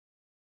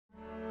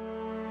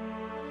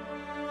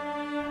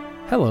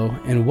Hello,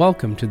 and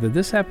welcome to the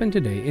This Happened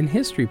Today in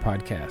History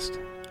podcast.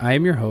 I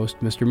am your host,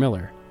 Mr.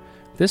 Miller.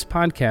 This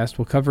podcast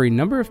will cover a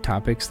number of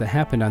topics that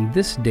happened on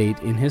this date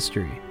in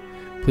history.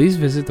 Please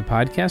visit the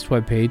podcast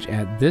webpage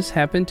at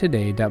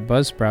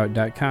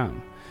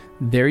thishappenedtoday.buzzsprout.com.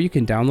 There you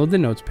can download the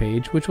notes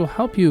page, which will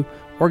help you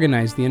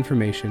organize the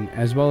information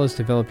as well as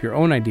develop your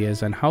own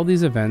ideas on how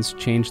these events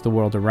change the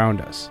world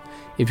around us.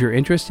 If you're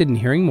interested in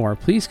hearing more,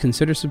 please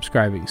consider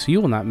subscribing so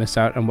you will not miss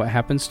out on what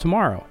happens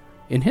tomorrow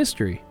in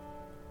history.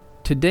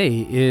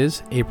 Today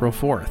is April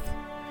 4th.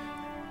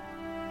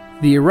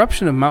 The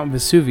eruption of Mount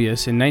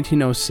Vesuvius in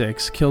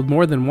 1906 killed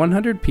more than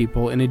 100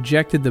 people and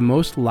ejected the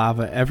most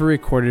lava ever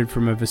recorded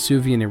from a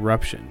Vesuvian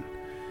eruption.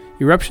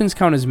 Eruptions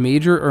count as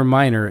major or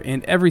minor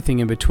and everything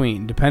in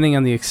between, depending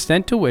on the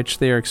extent to which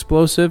they are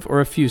explosive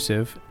or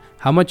effusive,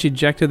 how much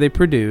ejecta they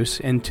produce,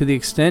 and to the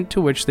extent to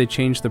which they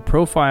change the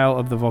profile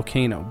of the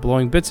volcano,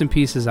 blowing bits and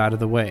pieces out of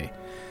the way,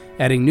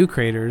 adding new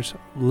craters,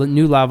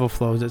 new lava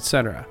flows,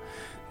 etc.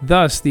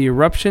 Thus, the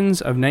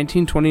eruptions of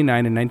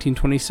 1929 and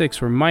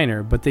 1926 were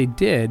minor, but they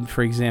did,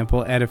 for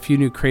example, add a few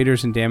new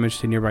craters and damage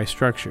to nearby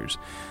structures.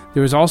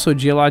 There was also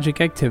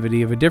geologic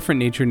activity of a different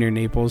nature near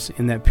Naples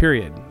in that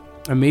period.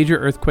 A major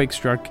earthquake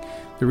struck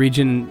the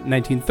region in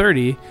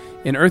 1930,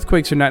 and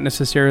earthquakes are not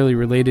necessarily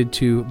related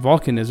to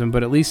volcanism,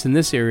 but at least in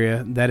this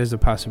area, that is a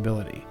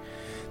possibility.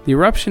 The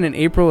eruption in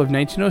April of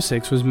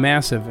 1906 was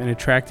massive and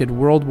attracted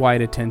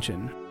worldwide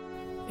attention.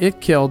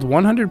 It killed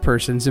 100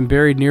 persons and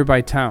buried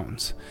nearby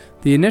towns.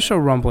 The initial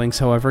rumblings,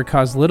 however,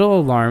 caused little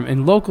alarm,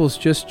 and locals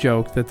just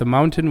joked that the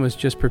mountain was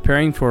just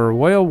preparing for a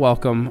royal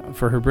welcome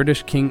for her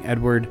British King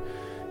Edward,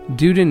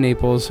 due to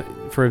Naples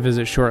for a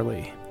visit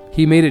shortly.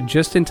 He made it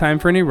just in time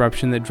for an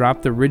eruption that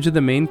dropped the ridge of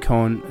the main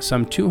cone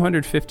some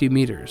 250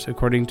 meters,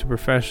 according to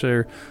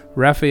Professor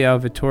Rafael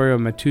Vittorio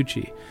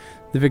Matucci,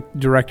 the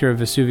director of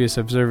Vesuvius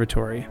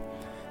Observatory.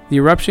 The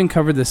eruption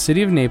covered the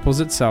city of Naples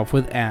itself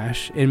with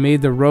ash and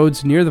made the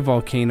roads near the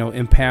volcano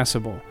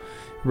impassable.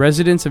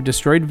 Residents of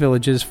destroyed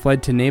villages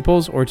fled to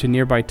Naples or to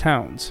nearby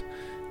towns.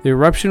 The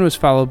eruption was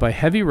followed by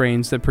heavy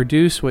rains that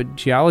produced what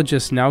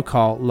geologists now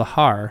call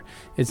lahar.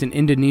 It's an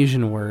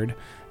Indonesian word.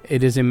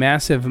 It is a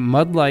massive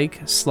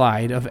mud-like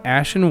slide of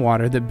ash and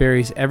water that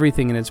buries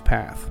everything in its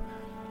path.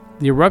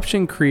 The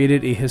eruption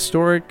created a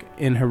historic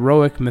and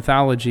heroic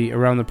mythology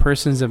around the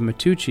persons of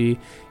Matucci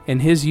and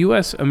his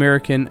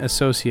U.S.-American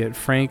associate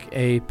Frank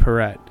A.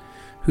 Perret,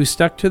 who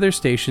stuck to their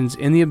stations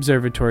in the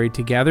observatory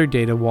to gather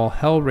data while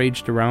hell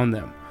raged around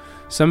them.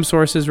 Some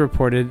sources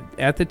reported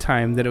at the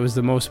time that it was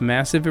the most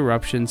massive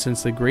eruption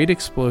since the great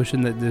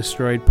explosion that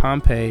destroyed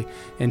Pompeii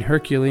and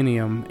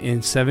Herculaneum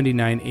in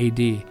 79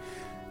 AD.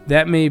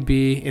 That may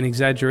be an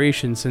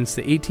exaggeration since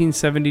the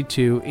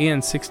 1872 and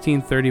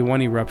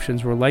 1631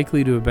 eruptions were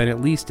likely to have been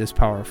at least as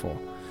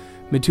powerful.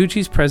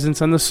 Matucci's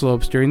presence on the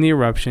slopes during the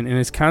eruption and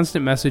his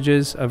constant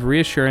messages of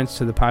reassurance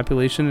to the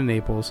population of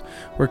Naples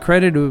were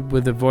credited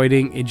with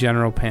avoiding a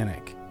general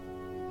panic.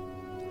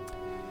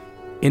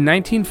 In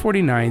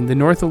 1949, the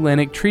North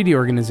Atlantic Treaty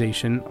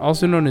Organization,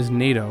 also known as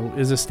NATO,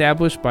 is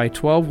established by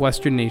 12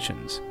 Western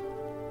nations: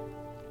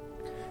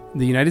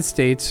 the United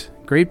States,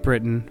 Great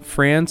Britain,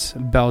 France,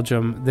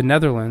 Belgium, the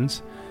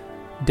Netherlands,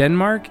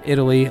 Denmark,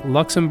 Italy,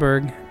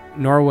 Luxembourg,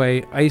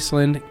 Norway,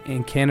 Iceland,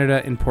 and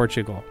Canada and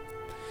Portugal.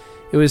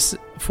 It was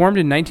formed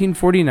in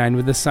 1949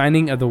 with the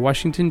signing of the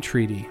Washington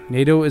Treaty.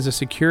 NATO is a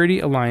security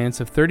alliance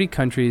of 30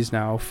 countries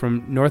now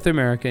from North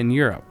America and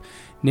Europe.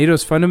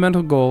 NATO's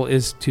fundamental goal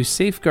is to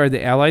safeguard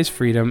the Allies'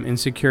 freedom and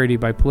security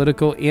by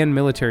political and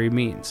military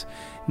means.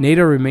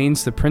 NATO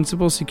remains the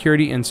principal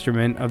security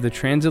instrument of the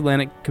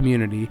transatlantic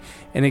community,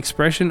 an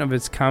expression of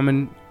its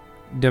common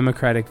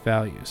democratic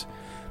values.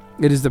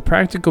 It is the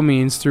practical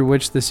means through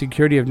which the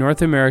security of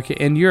North America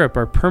and Europe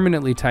are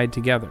permanently tied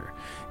together.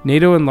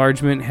 NATO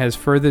enlargement has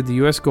furthered the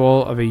U.S.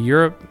 goal of a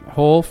Europe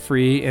whole,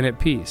 free, and at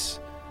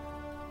peace.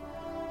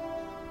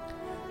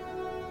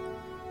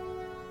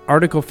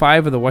 Article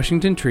 5 of the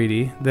Washington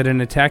Treaty, that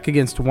an attack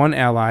against one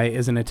ally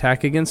is an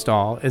attack against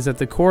all, is at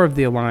the core of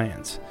the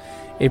alliance,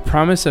 a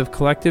promise of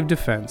collective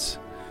defense.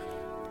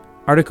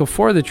 Article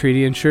 4 of the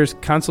treaty ensures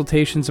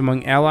consultations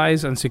among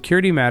allies on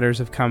security matters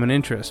of common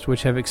interest,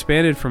 which have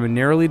expanded from a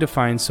narrowly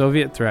defined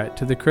Soviet threat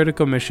to the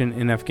critical mission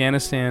in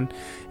Afghanistan,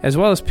 as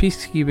well as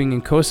peacekeeping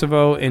in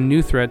Kosovo and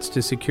new threats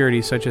to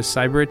security such as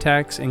cyber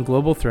attacks and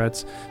global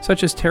threats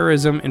such as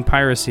terrorism and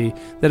piracy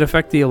that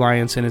affect the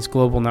alliance and its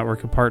global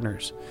network of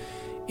partners.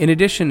 In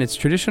addition, its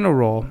traditional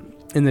role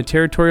in the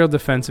territorial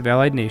defense of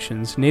allied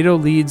nations, NATO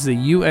leads the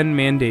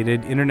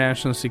UN-mandated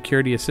International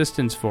Security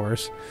Assistance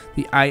Force,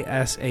 the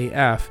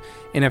ISAF,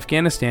 in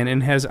Afghanistan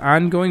and has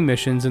ongoing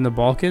missions in the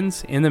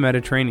Balkans and the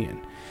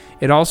Mediterranean.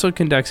 It also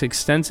conducts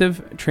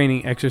extensive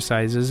training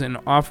exercises and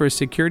offers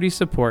security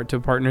support to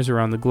partners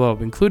around the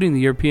globe, including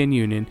the European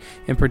Union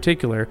in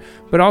particular,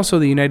 but also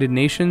the United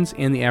Nations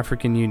and the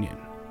African Union.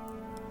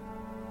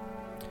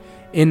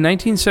 In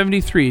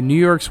 1973, New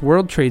York's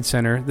World Trade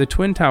Center, the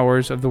Twin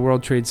Towers of the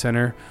World Trade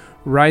Center,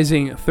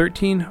 rising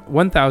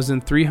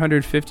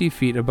 1,350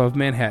 feet above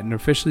Manhattan,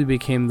 officially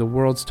became the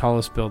world's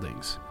tallest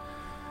buildings.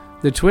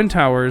 The Twin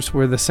Towers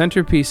were the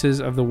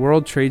centerpieces of the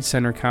World Trade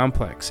Center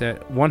complex.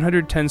 At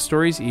 110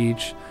 stories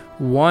each,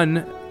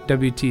 1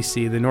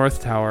 WTC, the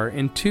North Tower,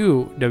 and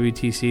 2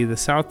 WTC, the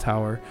South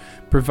Tower,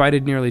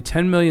 provided nearly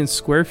 10 million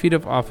square feet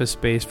of office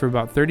space for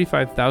about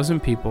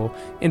 35,000 people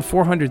and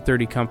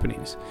 430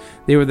 companies.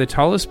 They were the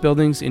tallest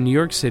buildings in New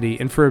York City,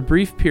 and for a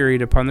brief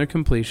period upon their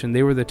completion,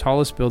 they were the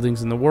tallest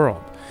buildings in the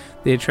world.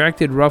 They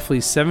attracted roughly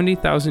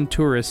 70,000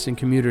 tourists and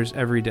commuters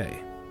every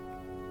day.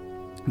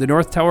 The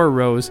North Tower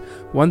rose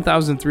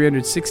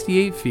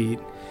 1,368 feet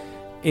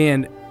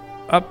and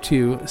up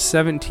to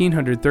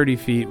 1,730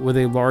 feet with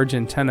a large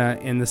antenna,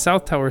 and the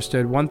South Tower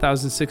stood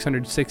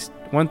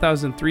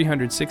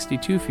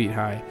 1,362 feet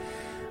high.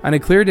 On a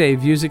clear day,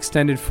 views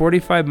extended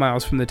 45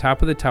 miles from the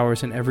top of the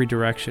towers in every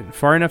direction,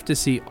 far enough to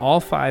see all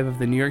 5 of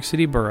the New York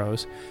City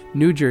boroughs,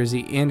 New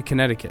Jersey, and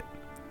Connecticut.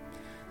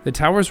 The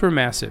towers were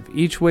massive.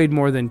 Each weighed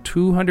more than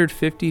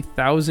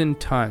 250,000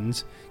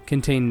 tons,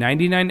 contained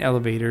 99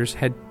 elevators,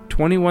 had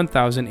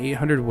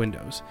 21,800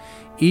 windows.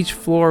 Each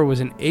floor was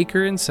an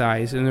acre in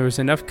size, and there was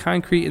enough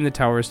concrete in the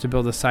towers to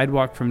build a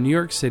sidewalk from New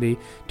York City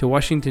to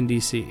Washington,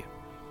 D.C.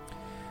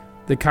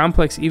 The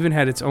complex even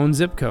had its own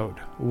zip code,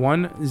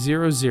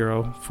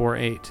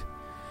 10048.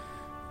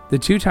 The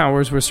 2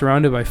 towers were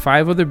surrounded by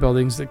 5 other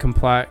buildings that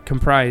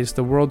comprised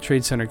the World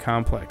Trade Center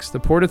complex. The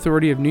Port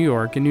Authority of New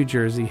York and New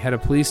Jersey had a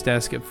police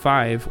desk at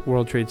 5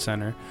 World Trade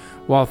Center,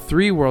 while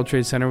 3 World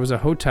Trade Center was a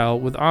hotel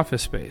with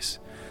office space.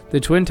 The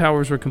Twin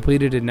Towers were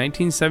completed in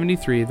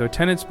 1973, though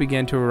tenants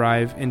began to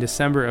arrive in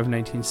December of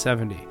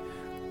 1970.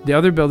 The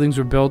other buildings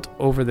were built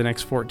over the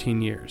next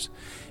 14 years.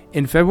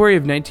 In February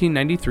of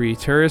 1993,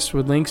 terrorists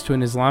with links to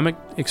an Islamic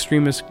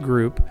extremist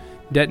group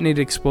detonated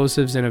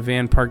explosives in a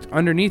van parked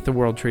underneath the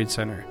World Trade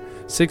Center.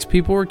 6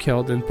 people were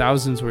killed and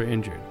thousands were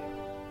injured.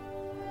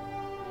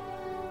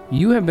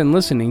 You have been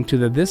listening to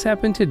the This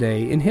Happened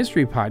Today in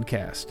History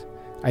podcast.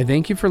 I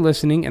thank you for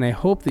listening, and I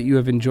hope that you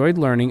have enjoyed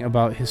learning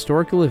about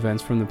historical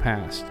events from the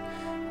past.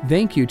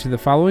 Thank you to the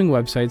following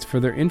websites for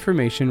their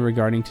information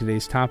regarding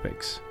today's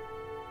topics: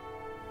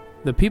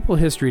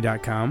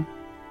 thepeoplehistory.com,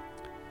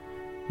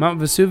 Mount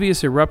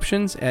Vesuvius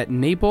eruptions at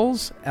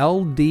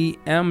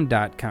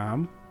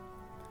naplesldm.com,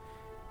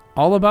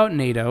 All About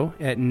NATO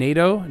at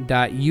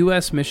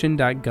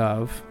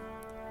nato.usmission.gov,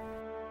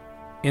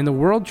 and the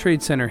World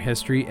Trade Center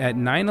history at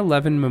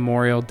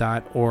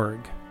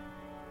 911memorial.org.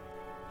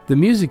 The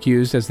music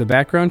used as the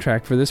background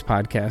track for this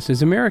podcast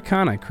is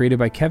Americana, created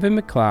by Kevin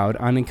MacLeod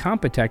on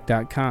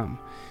Incompetech.com.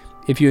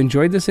 If you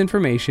enjoyed this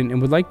information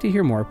and would like to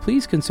hear more,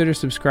 please consider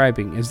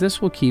subscribing, as this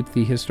will keep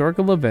the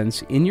historical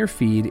events in your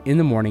feed in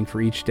the morning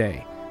for each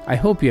day. I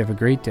hope you have a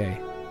great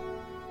day.